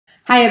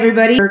Hi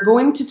everybody, we're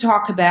going to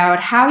talk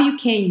about how you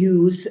can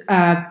use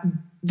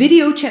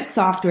video chat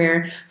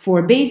software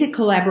for basic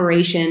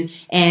collaboration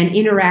and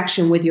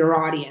interaction with your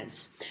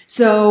audience.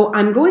 So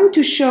I'm going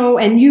to show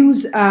and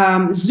use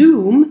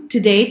Zoom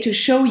today to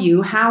show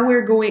you how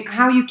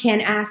you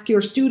can ask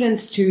your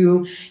students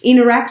to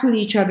interact with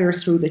each other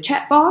through the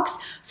chat box,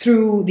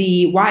 through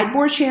the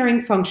whiteboard sharing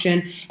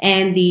function,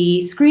 and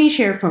the screen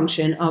share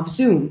function of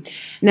Zoom.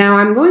 Now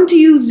I'm going to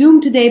use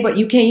Zoom today, but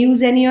you can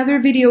use any other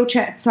video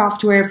chat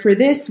software for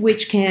this,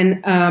 which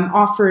can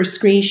offer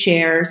screen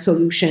share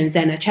solutions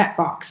and a chat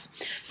box.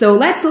 So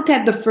let's look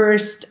at the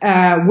first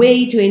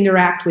way to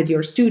interact with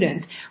your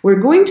students. We're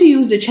going to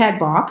use the chat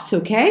box,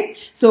 okay?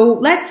 So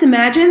let's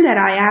imagine that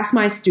I ask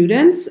my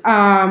students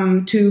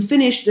to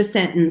finish the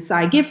sentence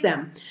I give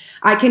them.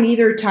 I can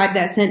either type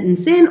that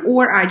sentence in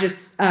or I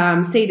just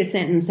say the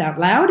sentence out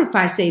loud. If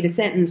I say the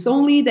sentence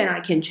only, then I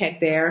can check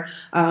their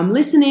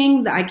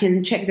listening, I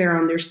can check their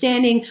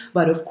understanding.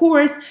 But of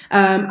course,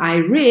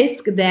 I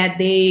risk that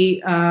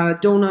they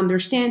don't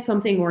understand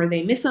something or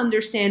they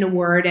misunderstand a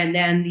word, and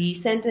then the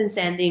sentence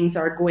endings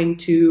are going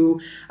to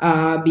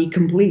be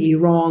completely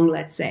wrong,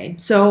 let's say.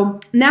 So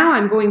now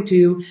I'm going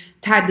to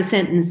type the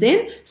sentence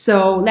in.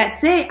 So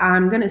let's say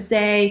I'm going to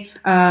say,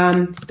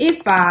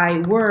 if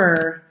I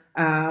were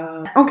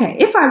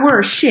if I were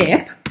a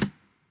ship,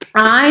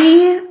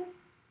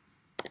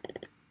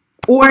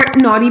 or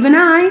not even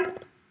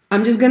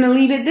I'm just going to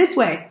leave it this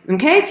way,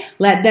 okay?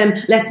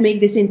 Let's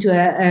make this into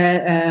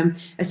a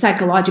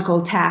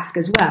psychological task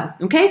as well,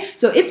 okay?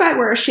 So if I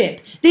were a ship,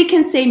 they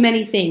can say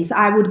many things.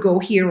 I would go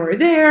here or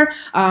there,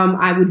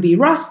 I would be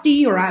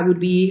rusty, or I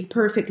would be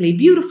perfectly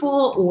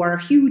beautiful, or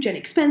huge and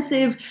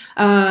expensive.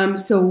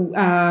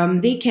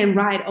 They can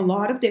write a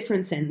lot of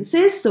different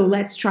sentences, so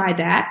let's try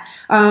that.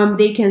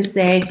 They can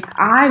say,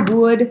 I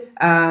would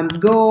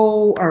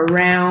go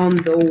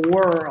around the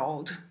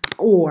world.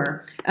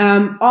 Or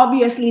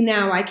obviously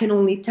now I can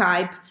only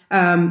type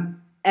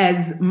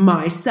as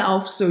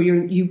myself, so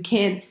you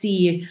can't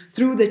see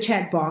through the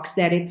chat box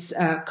that it's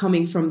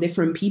coming from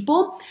different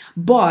people.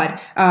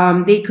 But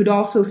they could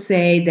also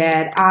say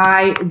that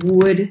I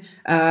would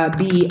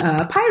be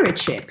a pirate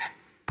ship.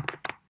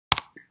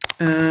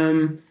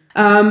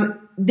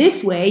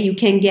 This way you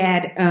can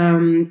get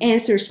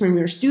answers from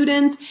your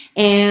students,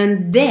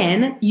 and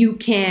then you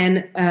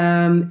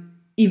can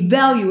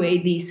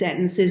evaluate these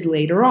sentences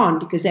later on,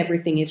 because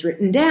everything is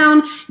written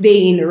down.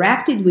 They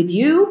interacted with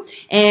you,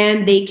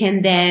 and they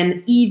can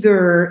then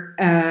either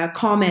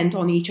comment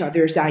on each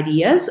other's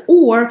ideas,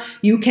 or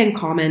you can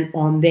comment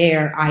on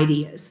their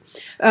ideas.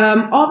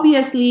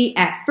 Obviously,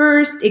 at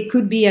first, it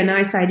could be a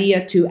nice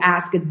idea to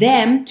ask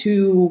them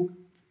to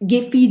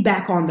give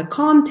feedback on the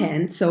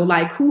content. So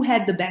like, who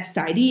had the best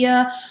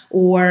idea,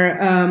 or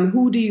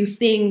who do you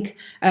think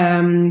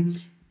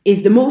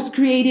is the most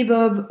creative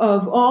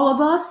of all of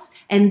us?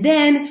 And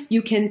then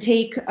you can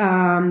take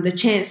the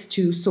chance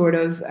to sort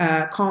of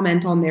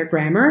comment on their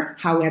grammar.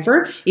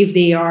 However, if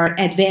they are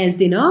advanced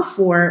enough,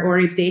 or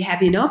if they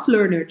have enough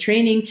learner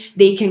training,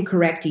 they can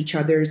correct each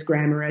other's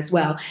grammar as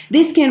well.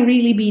 This can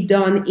really be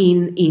done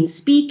in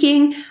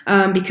speaking,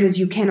 because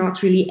you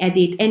cannot really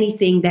edit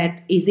anything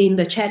that is in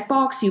the chat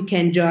box. You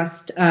can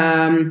just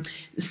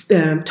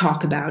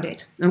talk about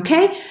it,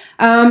 okay?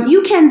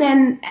 You can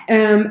then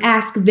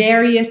ask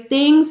various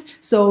things.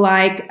 So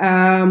like,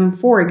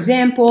 for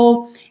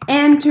example,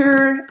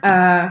 enter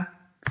a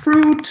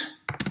fruit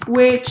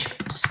which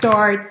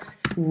starts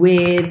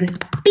with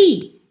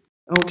B.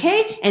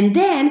 Okay, and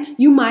then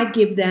you might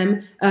give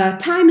them a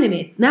time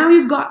limit. Now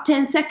you've got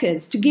 10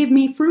 seconds to give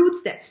me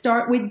fruits that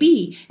start with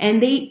B,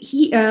 and they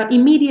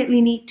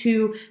immediately need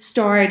to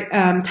start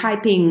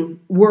typing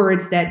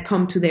words that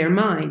come to their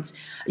minds.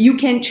 You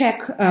can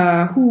check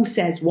who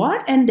says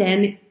what, and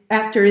then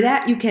after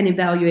that, you can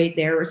evaluate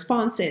their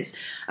responses.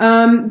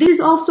 This is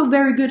also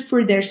very good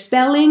for their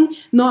spelling,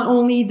 not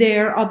only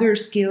their other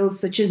skills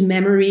such as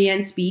memory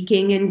and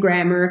speaking and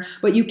grammar,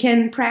 but you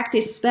can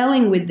practice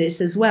spelling with this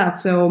as well.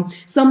 So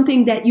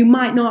something that you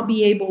might not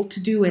be able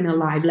to do in a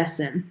live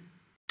lesson.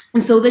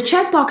 And so the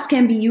chat box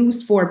can be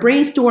used for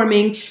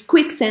brainstorming,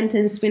 quick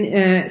sentence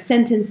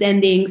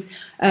endings.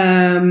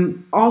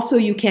 Also,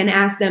 you can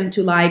ask them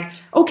to like,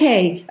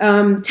 okay,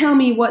 tell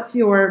me what's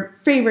your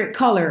favorite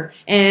color.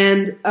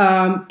 And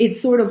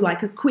it's sort of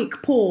like a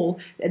quick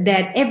poll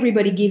that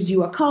everybody gives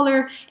you a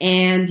color,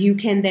 and you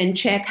can then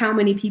check how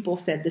many people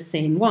said the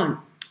same one.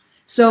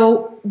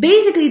 So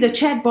basically the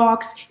chat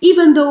box,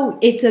 even though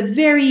it's a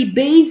very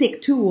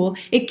basic tool,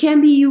 it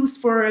can be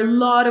used for a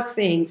lot of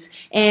things.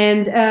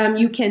 And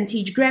you can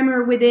teach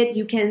grammar with it.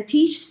 You can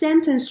teach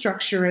sentence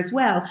structure as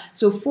well.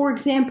 So for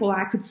example,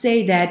 I could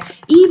say that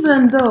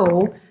even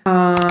though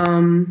I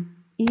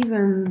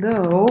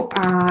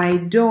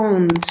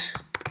don't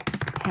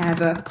have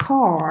a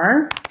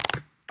car,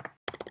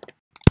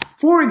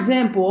 for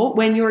example,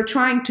 when you're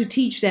trying to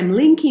teach them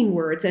linking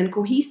words and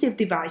cohesive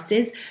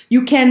devices,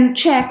 you can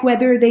check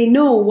whether they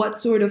know what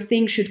sort of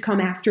thing should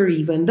come after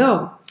even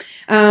though.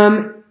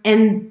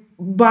 And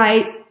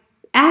by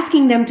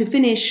asking them to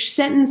finish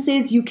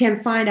sentences, you can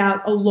find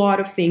out a lot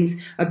of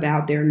things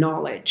about their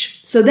knowledge.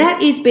 So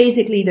that is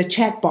basically the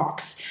chat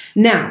box.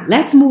 Now,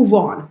 let's move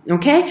on,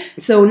 okay?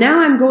 So now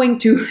I'm going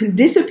to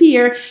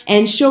disappear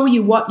and show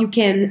you what you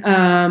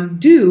can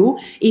do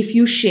if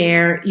you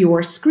share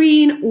your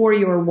screen or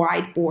your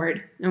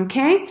whiteboard,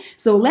 okay?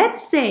 So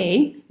let's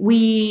say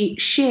we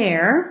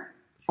share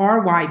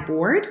our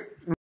whiteboard.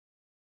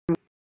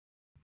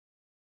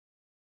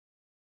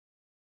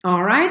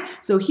 All right,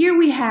 so here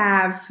we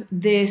have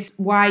this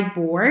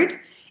whiteboard,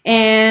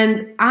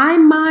 and I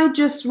might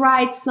just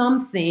write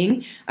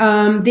something.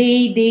 They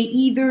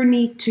either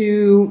need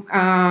to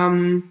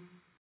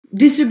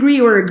disagree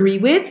or agree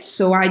with,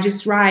 so I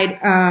just write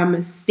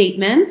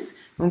statements.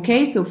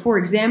 Okay, so for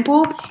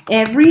example,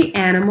 every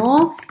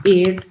animal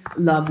is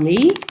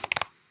lovely.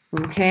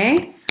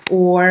 Okay,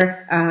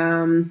 or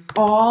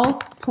all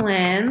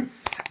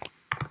plants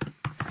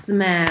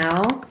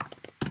smell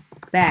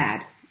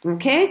bad.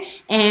 Okay,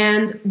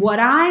 and what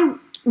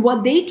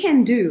they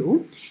can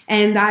do,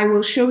 and I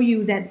will show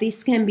you that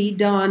this can be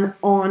done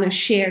on a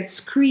shared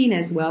screen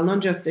as well,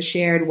 not just a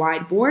shared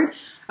whiteboard.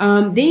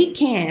 They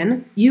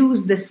can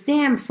use the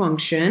stamp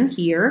function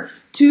here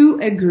to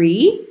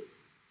agree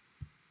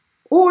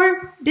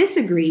or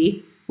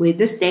disagree with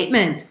the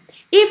statement.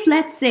 If,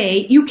 let's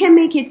say, you can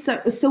make it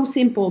so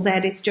simple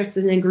that it's just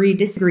an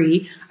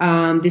agree-disagree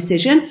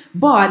decision,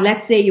 but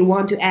let's say you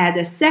want to add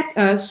a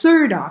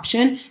third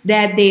option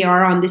that they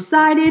are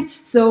undecided,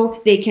 so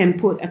they can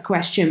put a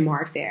question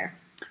mark there.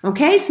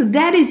 Okay, so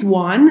that is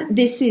one.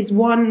 This is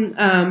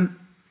one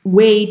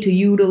way to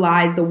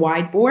utilize the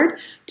whiteboard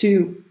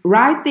to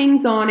write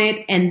things on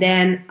it, and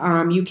then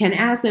you can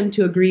ask them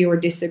to agree or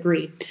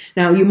disagree.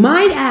 Now you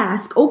might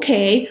ask,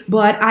 okay,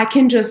 but I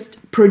can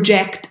just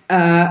project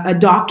a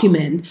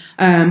document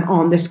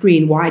on the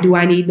screen. Why do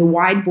I need the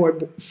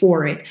whiteboard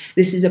for it?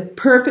 This is a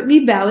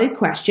perfectly valid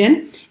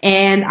question,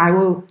 and I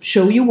will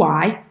show you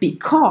why.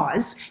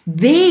 Because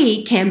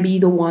they can be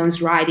the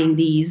ones writing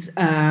these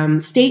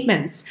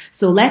statements.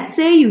 So let's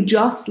say you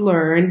just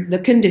learned the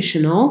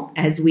conditional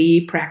as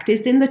we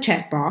practiced in the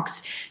chat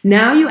box.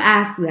 Now you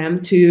ask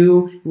them to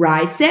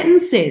write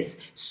sentences.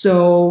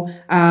 So,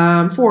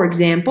 for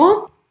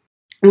example,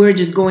 we're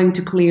just going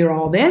to clear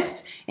all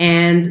this,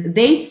 and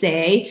they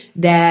say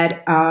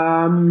that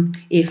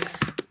if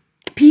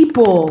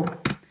people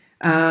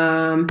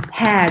had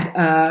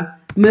 $1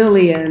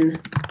 million,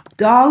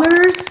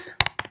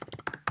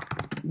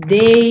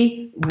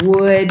 they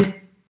would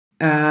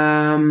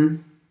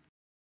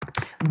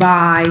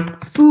buy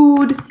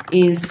food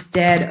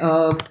instead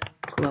of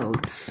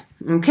clothes.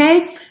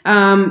 Okay?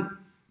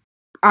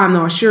 I'm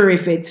not sure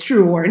if it's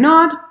true or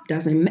not,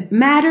 doesn't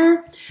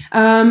matter.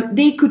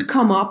 They could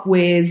come up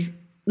with,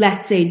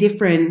 let's say,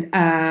 different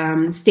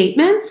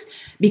statements,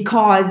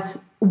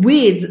 because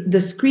with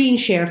the screen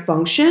share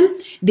function,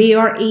 they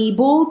are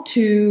able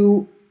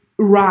to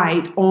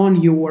write on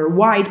your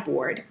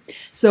whiteboard.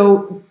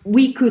 So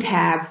we could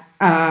have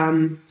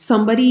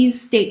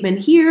somebody's statement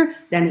here,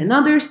 then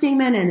another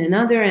statement, and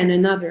another, and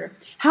another.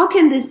 How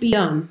can this be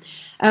done?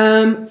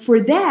 For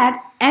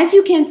that, as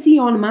you can see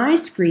on my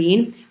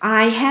screen,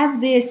 I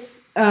have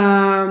this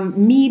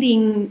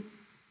meeting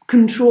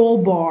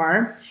control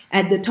bar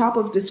at the top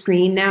of the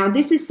screen. Now,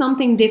 this is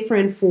something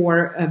different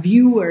for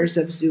viewers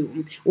of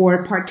Zoom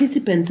or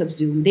participants of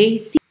Zoom. They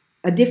see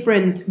a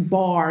different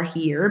bar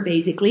here,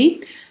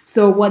 basically.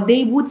 So what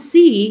they would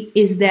see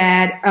is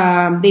that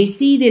they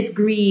see this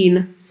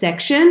green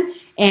section,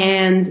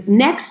 and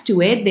next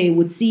to it, they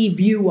would see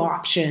view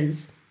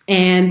options.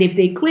 And if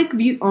they click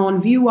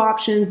on view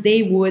options,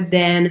 they would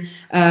then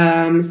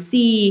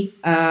see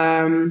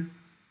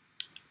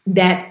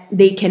that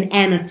they can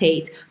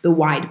annotate the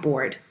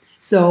whiteboard.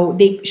 So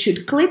they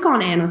should click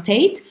on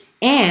annotate,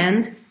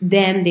 and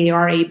then they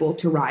are able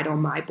to write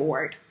on my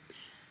board.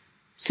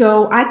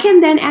 So I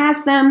can then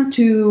ask them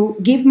to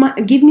give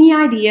me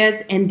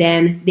ideas, and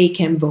then they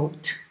can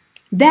vote.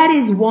 That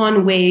is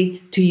one way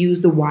to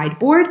use the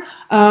whiteboard,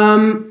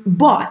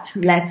 but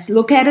let's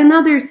look at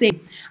another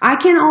thing. I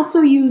can also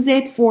use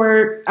it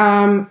for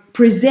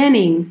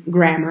presenting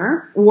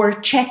grammar or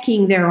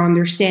checking their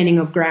understanding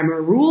of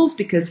grammar rules,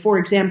 because, for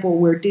example,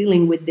 we're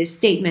dealing with this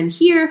statement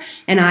here,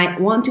 and I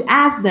want to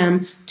ask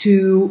them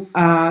to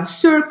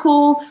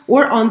circle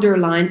or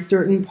underline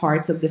certain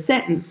parts of the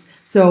sentence.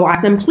 So I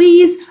ask them,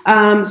 please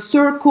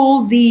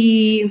circle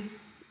the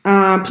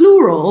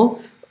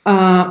plural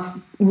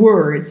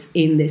words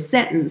in this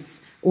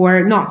sentence,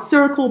 or not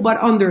circle but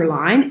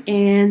underline,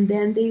 and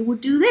then they would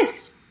do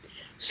this.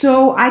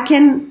 So I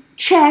can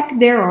check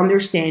their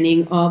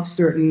understanding of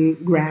certain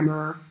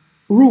grammar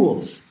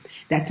rules.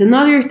 That's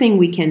another thing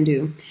we can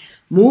do.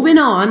 Moving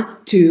on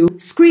to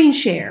screen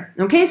share.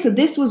 Okay, so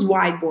this was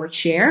whiteboard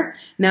share.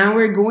 Now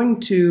we're going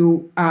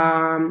to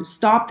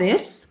stop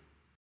this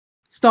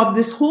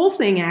whole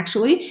thing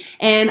actually,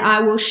 and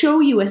I will show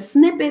you a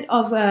snippet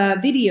of a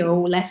video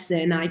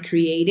lesson I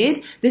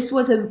created. This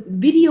was a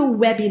video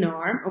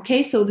webinar,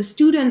 okay, so the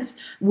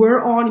students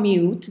were on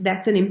mute,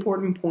 that's an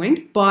important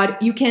point,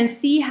 but you can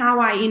see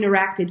how I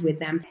interacted with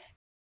them.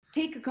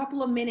 take a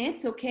couple of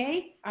minutes,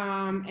 okay,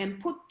 and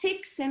put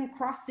ticks and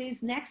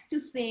crosses next to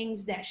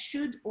things that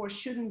should or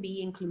shouldn't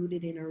be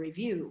included in a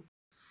review.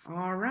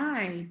 All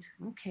right,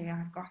 okay,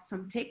 I've got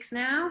some ticks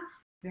now.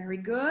 Very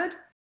good.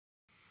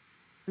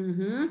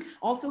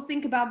 Also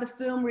think about the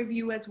film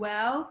review as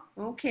well.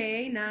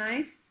 Okay,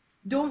 nice.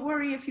 Don't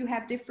worry if you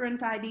have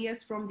different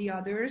ideas from the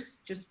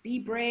others. Just be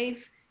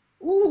brave.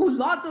 Ooh,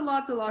 lots and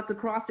lots and lots of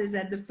crosses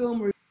at the film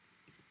review.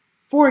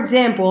 For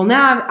example,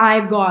 now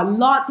I've got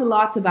lots and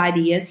lots of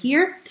ideas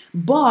here,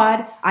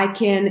 but I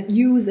can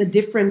use a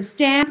different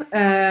stamp,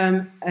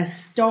 a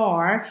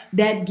star,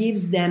 that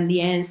gives them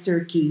the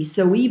answer key.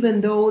 So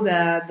even though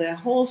the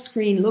whole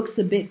screen looks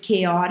a bit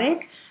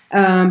chaotic,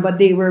 but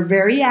they were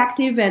very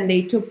active and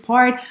they took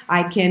part,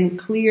 I can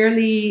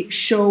clearly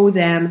show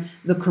them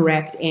the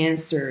correct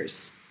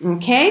answers.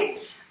 Okay?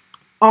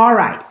 All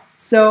right.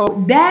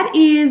 So that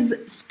is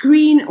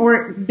screen,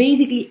 or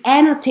basically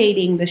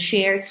annotating the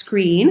shared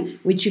screen,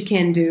 which you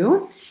can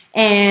do.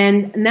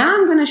 And now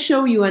I'm going to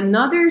show you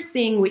another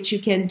thing which you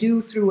can do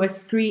through a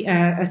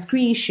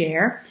screen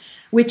share,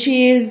 which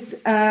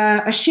is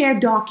a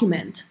shared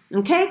document.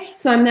 Okay,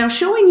 so I'm now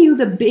showing you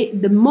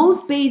the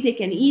most basic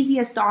and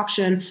easiest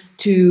option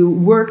to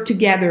work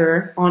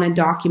together on a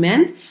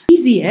document.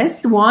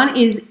 Easiest one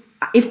is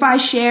if I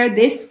share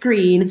this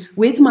screen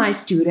with my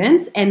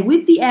students, and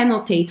with the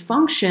annotate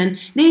function,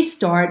 they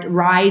start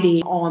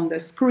writing on the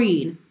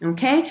screen.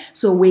 Okay,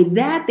 so with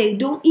that, they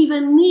don't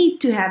even need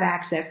to have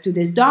access to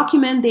this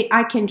document.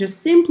 I can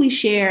just simply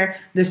share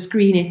the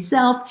screen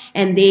itself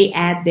and they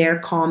add their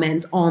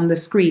comments on the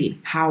screen.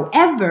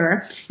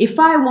 However, if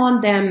I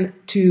want them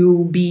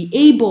to be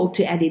able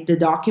to edit the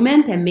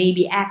document and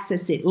maybe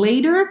access it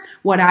later,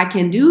 what I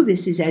can do,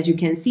 this is, as you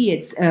can see,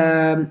 it's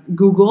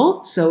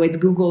Google, so it's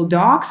Google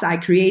Docs. I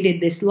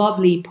created this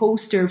lovely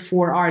poster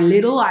for our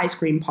little ice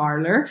cream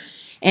parlor,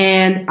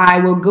 and I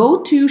will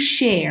go to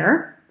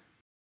share,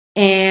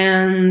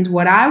 and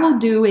what I will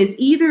do is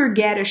either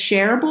get a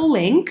shareable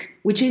link,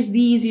 which is the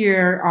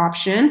easier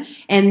option,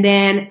 and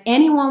then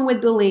anyone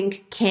with the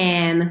link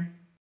can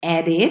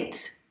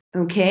edit.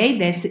 Okay,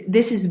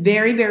 this is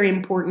very, very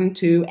important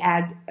to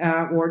add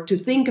or to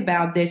think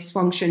about this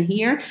function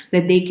here,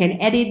 that they can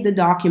edit the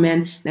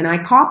document. Then I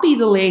copy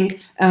the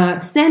link,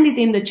 send it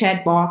in the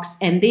chat box,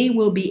 and they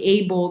will be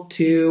able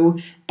to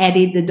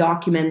edit the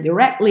document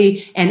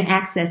directly and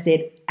access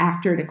it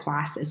after the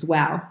class as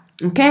well.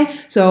 Okay,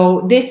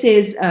 so this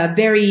is a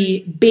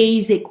very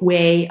basic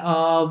way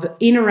of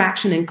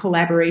interaction and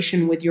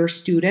collaboration with your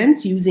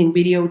students using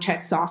video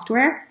chat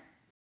software.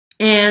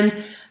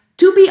 And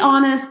to be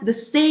honest, the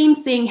same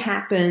thing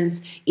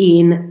happens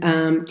in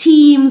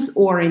Teams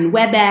or in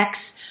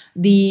WebEx.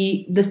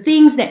 The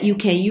things that you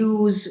can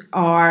use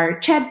are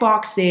chat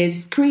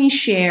boxes, screen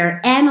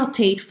share,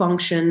 annotate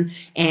function,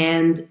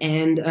 and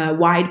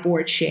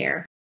whiteboard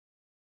share.